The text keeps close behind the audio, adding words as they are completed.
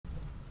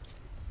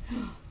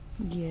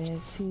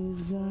Guess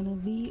who's gonna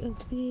be a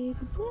big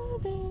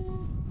brother?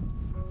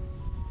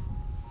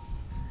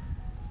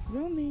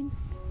 Roman.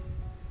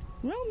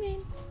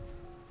 Roman.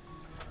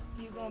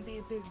 You gonna be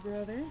a big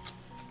brother?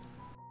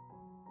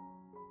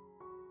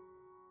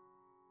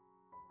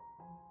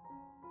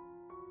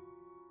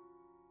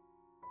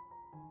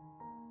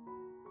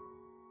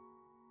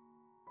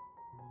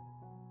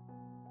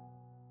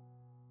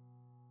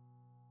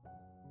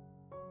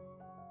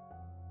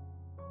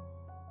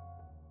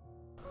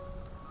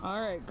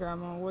 Alright,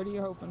 Grandma, what are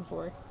you hoping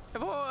for? A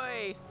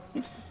boy!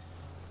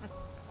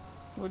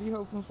 What are you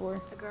hoping for?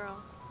 A girl.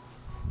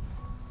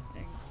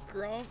 And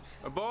Grumps.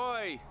 A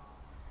boy!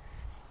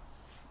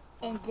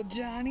 Uncle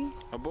Johnny.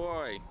 A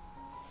boy!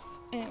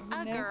 Aunt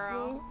Vanessa. A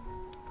girl.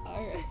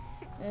 Alright.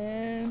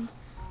 And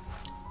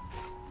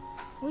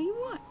what do you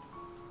want?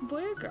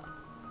 Boy or girl?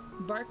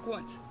 Bark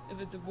once if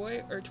it's a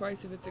boy or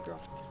twice if it's a girl.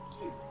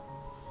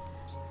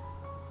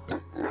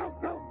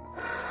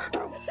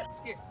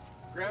 Here.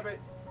 Grab it.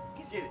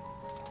 Get it.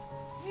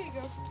 Here you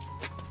go.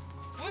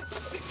 What?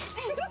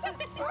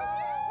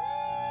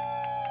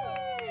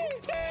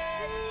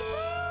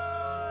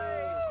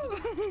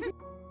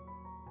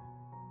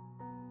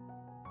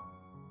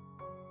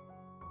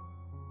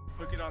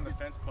 Hook it on the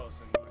fence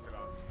post and knock it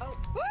off. Oh.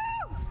 Woo!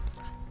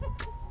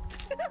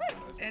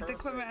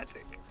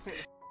 Anticlimactic.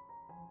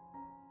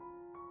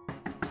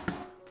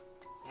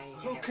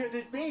 Who could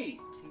it be?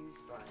 2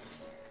 slides.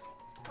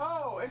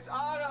 Oh, it's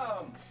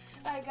Autumn!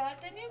 I got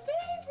the new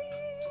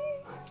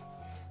baby.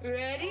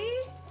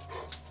 Ready?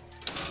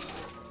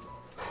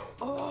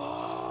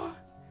 Oh,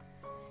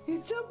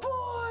 it's a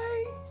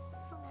boy.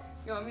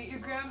 You want to meet your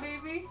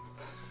grandbaby?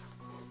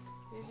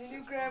 Here's your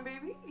new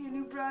grandbaby, your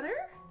new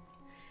brother.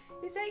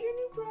 Is that your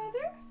new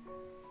brother?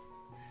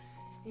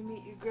 You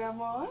meet your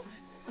grandma.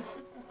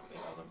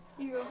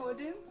 You gonna hold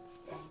him?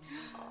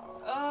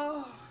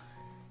 Oh,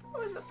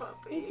 Who's a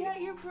puppy? is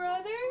that your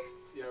brother?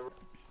 Yeah.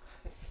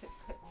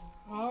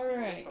 All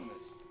right.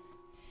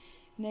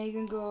 Now you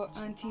can go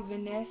Auntie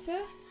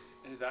Vanessa.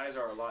 His eyes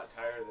are a lot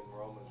tighter than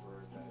Roman's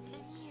were. Come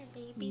here,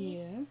 baby.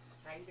 Yeah.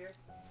 Tighter.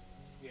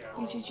 Yeah.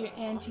 You treat your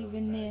Auntie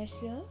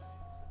Vanessa.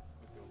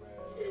 With the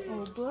red.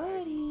 Oh,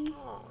 buddy.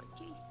 Oh,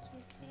 just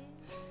kissing.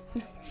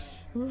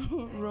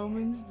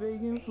 Roman's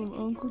begging from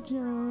Uncle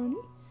Johnny.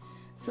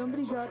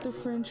 Somebody got the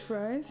French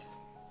fries.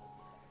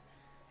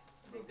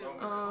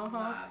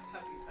 Uh-huh.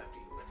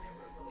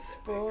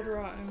 Spoiled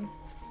rotten.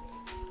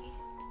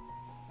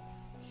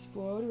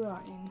 Spoiled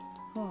rotten.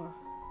 Huh.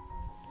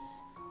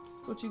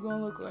 That's what you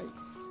gonna look like.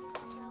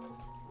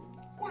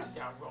 What is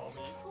that,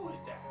 Roman? Who is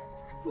that?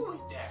 Who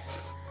is that?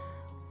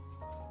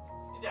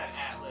 Is that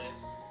Atlas?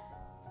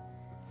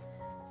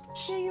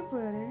 Hey, your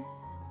brother.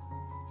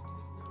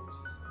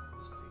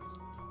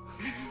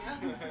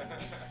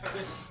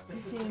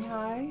 You saying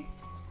hi?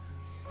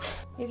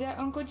 Is that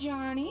Uncle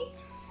Johnny?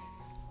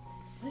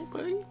 Hey,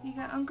 buddy. You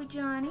got Uncle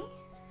Johnny?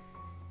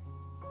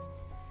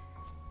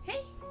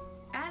 Hey,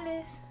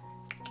 Alice.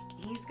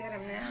 He's got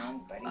him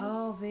now, buddy.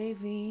 Oh,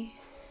 baby.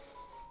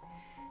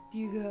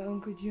 You got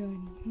Uncle Johnny.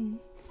 Hmm?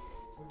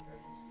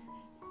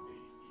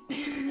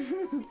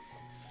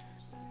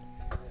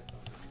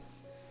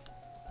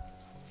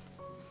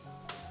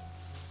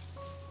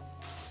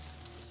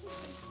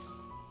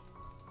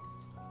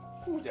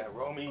 Who's that,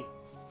 Romy?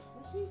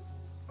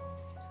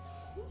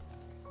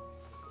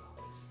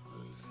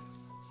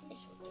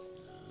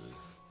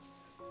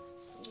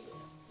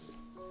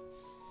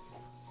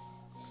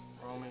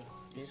 Romy.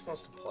 He's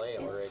supposed to play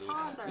already.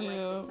 Paws are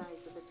Yeah. like the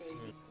size of a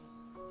baby.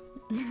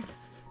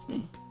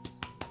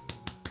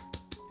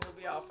 He'll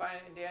be all fine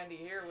and dandy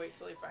here. Wait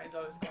till he finds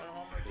out he's going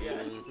home with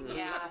you.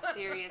 Yeah, I think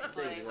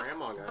seriously.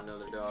 Grandma got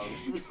another dog.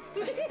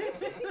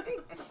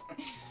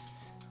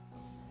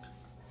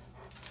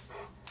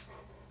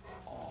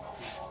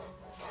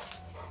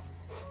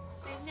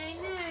 Say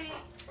night-night.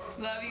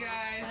 Love you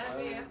guys.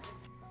 Love you.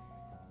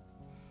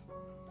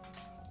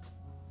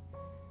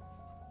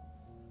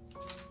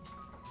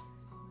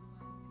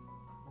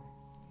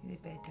 Is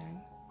it bedtime?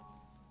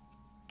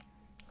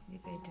 Is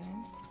it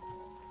bedtime?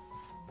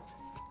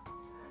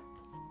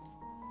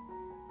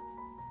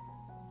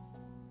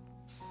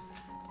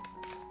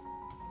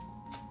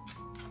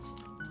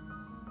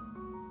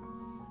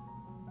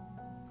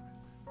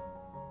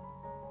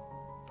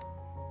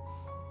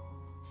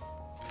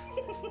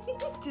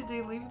 Did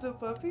they leave the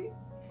puppy?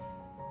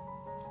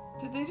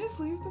 Did they just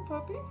leave the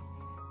puppy?